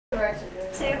2, 3,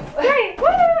 woo!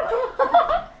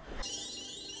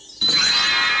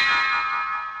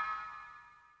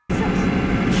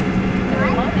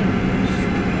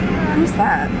 Who's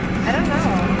that? I don't know.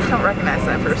 I don't recognize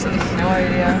that person. No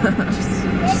idea.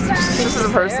 This is a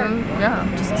person? Yeah.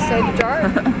 Just say the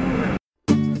jar.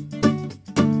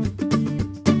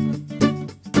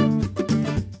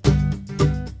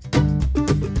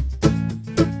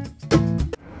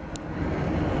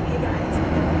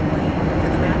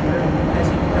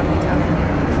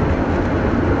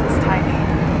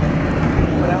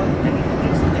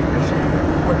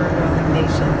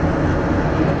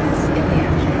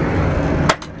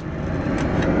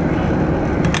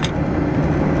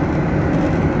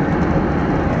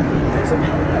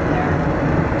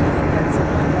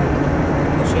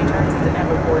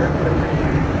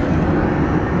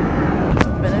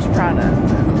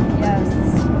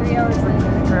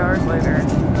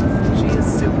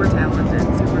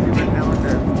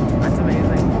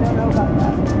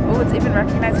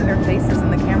 Recognizing their faces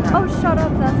in the camera. Oh, shut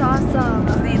up. That's awesome.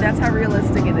 See, that's how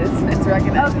realistic it is. It's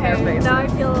recognizing their faces. Now I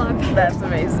feel a lot better. That's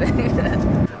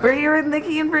amazing. We're here with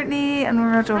Nikki and Brittany, and we're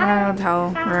about to open our hotel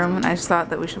room, and I just thought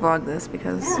that we should vlog this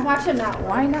because... Yeah, watch it now.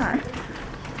 Why not?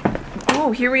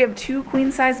 Oh, here we have 2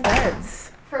 queen-size beds.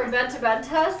 For a bed-to-bed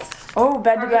test? Oh,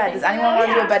 bed-to-bed. Does anyone want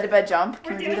to do a bed-to-bed jump?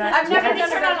 Can we do that? I've never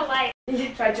Just done turn on a light.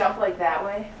 Should I jump like that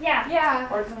way? Yeah.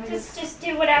 Yeah. Or can we Just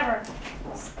do whatever.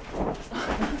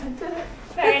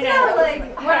 It's not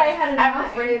like what I had in I'm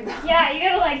mind. afraid. Yeah, you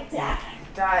gotta like dive.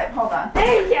 Dive. Hold on.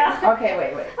 There you go. Okay,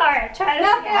 wait. Alright, try this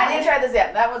No, again. I didn't try this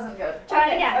yet. That wasn't good. Try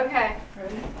it again. Okay.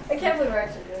 Ready? I can't believe we're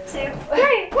actually doing 2, this.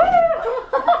 3, woo!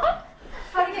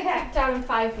 How to get kicked out in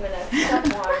 5 minutes. Step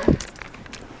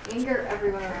 1. Anger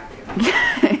everyone around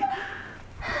you.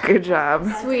 Good job.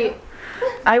 Sweet.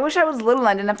 I wish I was little and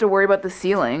I didn't have to worry about the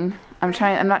ceiling. I'm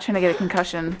not trying to get a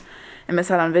concussion and miss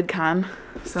out on VidCon.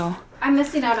 So. I'm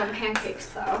missing out on pancakes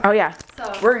though. Oh yeah.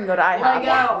 So We're gonna go to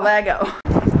IHOP. Lego.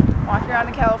 Walking around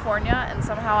in California and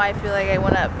somehow I feel like I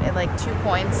went up at like 2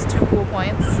 points, 2 cool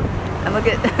points. And look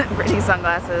at Brittany's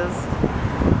sunglasses.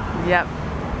 Yep.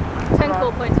 10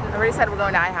 cool points. I already said we're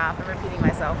going to IHOP. I'm repeating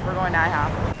myself. We're going to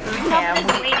IHOP. Food cam.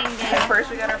 At first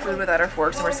we got our food without our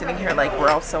forks and we're sitting here like we're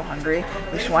all so hungry.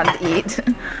 We just wanted to eat.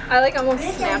 I like almost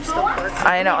snatched the fork.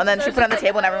 I know. And then she put it on the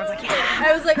table and everyone's like, yeah.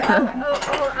 I was like,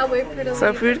 oh, I'll wait for it to So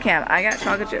leave. food cam. I got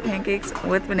chocolate chip pancakes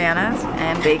with bananas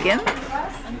and bacon.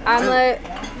 Omelet,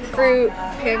 fruit,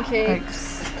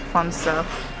 pancakes. Fun stuff.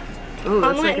 Ooh,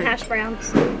 that's Omelet like and a hash browns.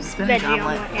 spinach Veggie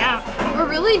omelet. omelet, yeah. We're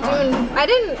really doing, I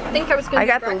didn't think I was going to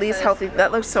I got the least healthy.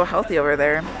 That looks so healthy over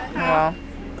there. Well,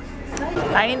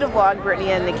 I need to vlog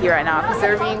Brittany and Nikki right now because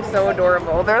they're being so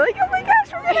adorable. They're like, oh my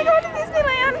gosh, we're gonna go to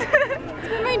Disneyland. It's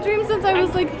been my dream since I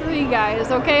was like 3,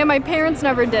 guys, okay? My parents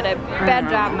never did it. Bad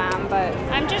job, Mom, but...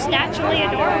 I'm just naturally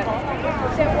adorable.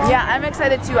 Yeah, I'm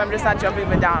excited too. I'm just not jumping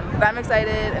up and down. But I'm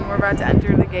excited and we're about to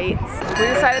enter the gates. We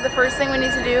decided the first thing we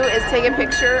need to do is take a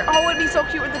picture. Oh, it'd be so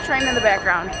cute with the train in the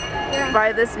background. Yeah.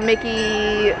 By this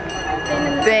Mickey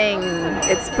thing.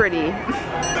 It's pretty.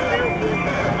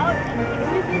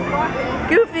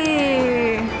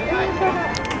 Goofy!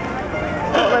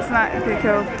 Oh, let's not get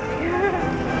killed.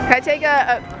 Can I take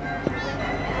a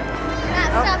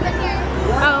Not stopping here.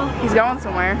 Oh. he's going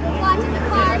somewhere. Watching the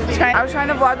cars. I was trying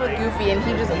to vlog with Goofy and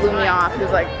he just blew me off. He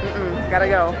was like, gotta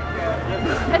go.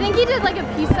 I think he did like a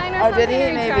peace sign or Oh, something. did he?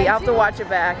 or Maybe. tried I'll have to watch it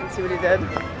back and see what he did.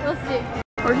 We'll see.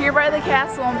 We're here by the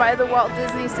castle and by the Walt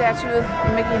Disney statue of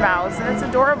Mickey Mouse, and it's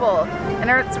adorable. And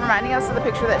it's reminding us of the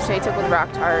picture that Shay took with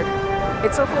Rock Tard.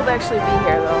 It's so cool to actually be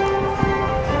here, though.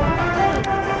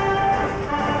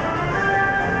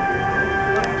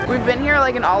 We've been here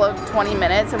like in all of 20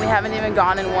 minutes, and we haven't even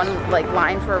gone in one like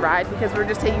line for a ride because we're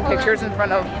just taking pictures in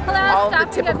front of all of the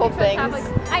typical things.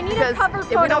 I need a Because cover if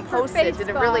photo we don't for post it, did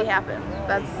it really Facebook. happen?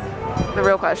 That's the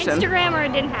real question. Instagram or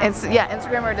it didn't happen. Yeah,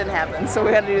 Instagram or it didn't happen, so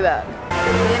we had to do that.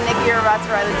 Me and Nikki are about to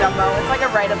ride the Dumbo. It's like a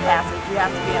rite of passage. You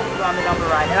have to go on the Dumbo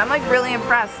ride. And I'm like really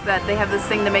impressed that they have this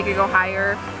thing to make it go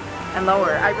higher and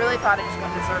lower. I really thought it just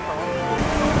went in a circle.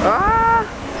 Ah!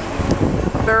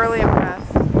 Thoroughly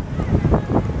impressed. Now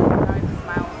I have to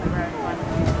smile when we're having fun.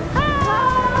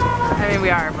 I mean, we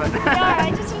are, but... Yeah, I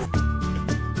just was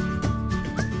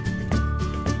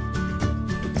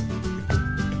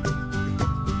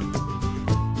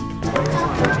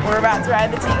We're about to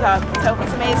ride the teacup. Let's hope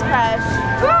it's a maze crash.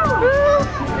 Woo!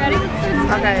 Ready?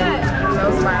 Okay,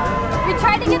 no smiling. We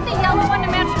tried to get the yellow one to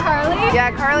match Carly.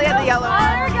 Yeah, Carly had the yellow Oh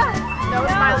my one. god. No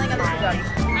smiling on the teacup.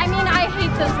 I mean, I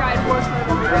hate this ride more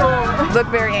so Look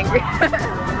very angry.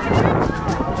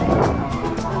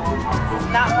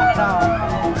 Not fun at all.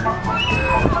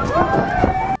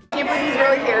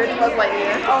 Buzz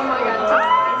Lightyear. Oh my god.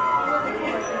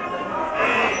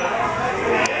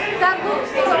 That looks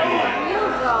so real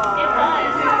though. It does.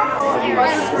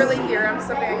 Buzz is really here. I'm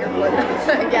stepping on your foot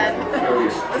again.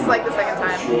 This is like the second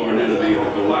time.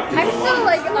 I'm still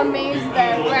like amazed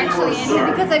that we're actually in here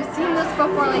because I've seen this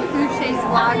before, like through Shay's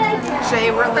vlogs.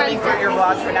 Shay, we're living through your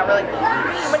vlogs right now. We're like,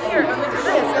 but here, and we do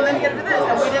this, and then we gotta do this,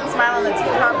 and we didn't smile on the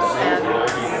teacups, and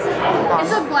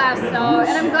It's a blast though,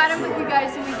 and I'm glad I'm with you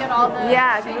guys so we get all the.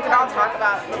 yeah, I think we can all talk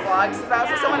about the vlogs. If I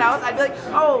was with someone else, I'd be like,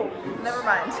 oh, never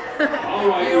mind.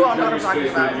 You won't know what I'm talking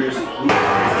about.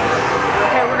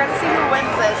 Okay, we're gonna see who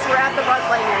wins this. We're at the Buzz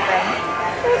Lightyear thing.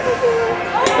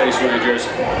 Space Rangers,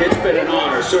 it's been an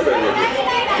honor serving with you.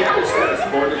 Campus has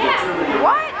more than determined.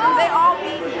 What? They all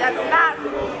beat me. That's not.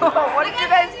 What did you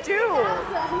guys do?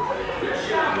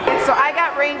 So I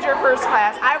got Ranger first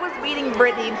class. I was beating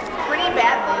Brittany pretty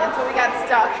badly until we got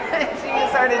stuck. She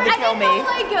started to kill me. I didn't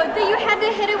know like that you had to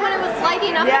hit it when it was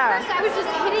lighting up. Yeah. At first I was just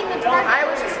hitting the target. I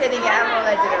was just hitting it. I don't know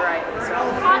that I did it right. So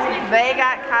they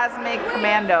got Cosmic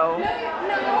Commando.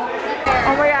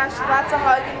 Oh my gosh, lots of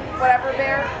hug, whatever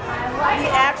bear. He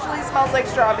actually smells like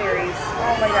strawberries.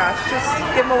 Oh my gosh, just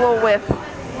give him a little whiff.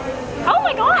 Oh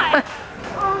my god.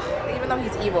 Even though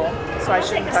he's evil, so I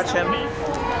shouldn't touch him.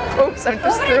 Oops, I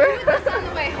just What threw are you it. doing this on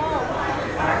the way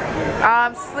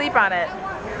home? Sleep on it.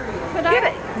 Could Get I?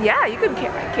 it? Yeah, you could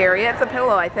carry it. It's a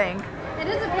pillow, I think. It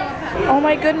is a pillow pet. Oh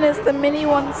my goodness, the mini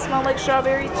ones smell like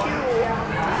strawberry too.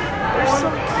 They're so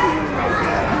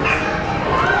cute.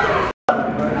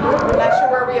 I'm not sure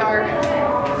where we are.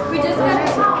 We just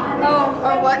got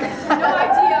Oh, what? no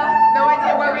idea. No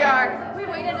idea where we are. We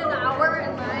waited an hour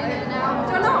in line and now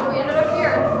don't know. We ended up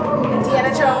here. Indiana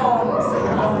Jones.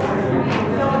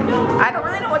 I don't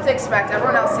really know what to expect.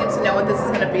 Everyone else seems to know what this is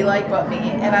going to be like but me.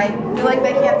 And I feel like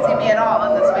they can't see me at all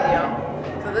in this video.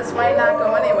 So this might not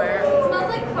go anywhere. It smells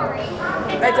like curry.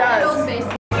 It does. Old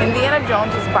Basic. Indiana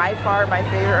Jones was by far my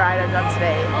favorite ride I've done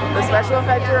today. The special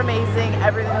effects were amazing.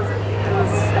 Everything was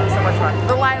so much fun.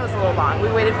 The line was a little long. We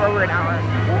waited for over an hour.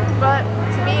 But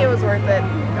to me, it was worth it.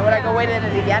 And would I go wait in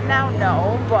it again now?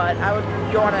 No. But I would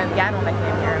go on it again when I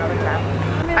came here another time.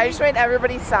 I just made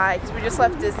everybody sigh because we just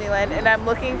left Disneyland and I'm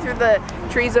looking through the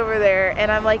trees over there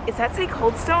and I'm like, is that say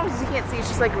Cold Stone? Because you can't see, it's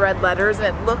just like red letters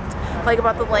and it looked like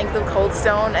about the length of Cold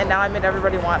Stone and now I made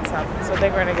everybody want some. So I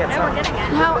think we're gonna get some.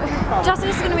 Now,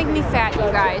 Justin's gonna make me fat, you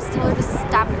guys. Tell her to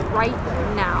stop it right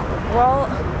now. Well,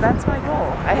 that's my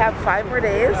goal. I have 5 more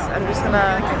days. I'm just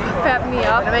gonna Fat me I'm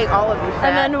up. gonna make all of you fat.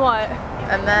 And then what?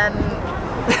 And then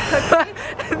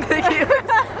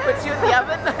put you in the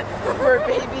oven for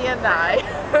baby and I.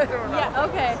 I don't know. Yeah,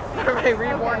 okay. For my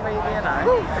reborn baby and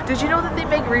I. Did you know that they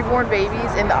make reborn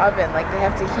babies in the oven? Like they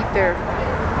have to heat their.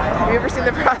 Have you ever seen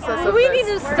the process of We this?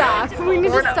 need to stop. We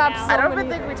need We're to not- stop I don't so even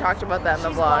many- think we talked about that in the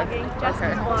vlog.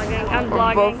 Justin's vlogging. I'm We're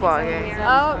vlogging. both vlogging.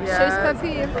 Oh, Yes. Shay's pet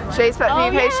peeve. Shay's pet Oh,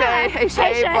 peeve. Hey yeah. Shay. Hey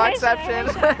Shay. Hey, Shay.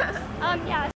 Vlogception.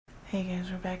 Yeah. Hey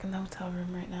guys, we're back in the hotel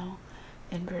room right now.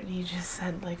 And Brittany just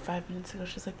said like 5 minutes ago,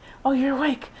 she's like, oh, you're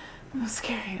awake. It was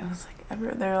scary. I was like,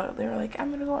 they were like,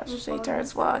 I'm gonna go watch Shay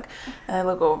Tar's vlog. And I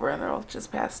look over and they're all just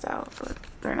passed out, but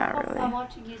they're not really. I'm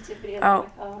watching YouTube videos Oh. on my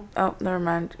phone. Oh, never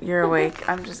mind. You're awake.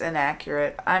 I'm just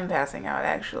inaccurate. I'm passing out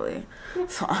actually.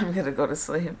 So I'm gonna go to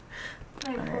sleep.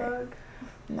 Night vlog.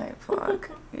 Night vlog.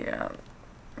 Yeah.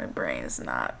 My brain is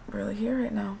not really here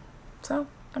right now. So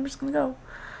I'm just gonna go.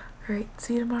 Alright,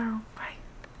 see you tomorrow. Bye.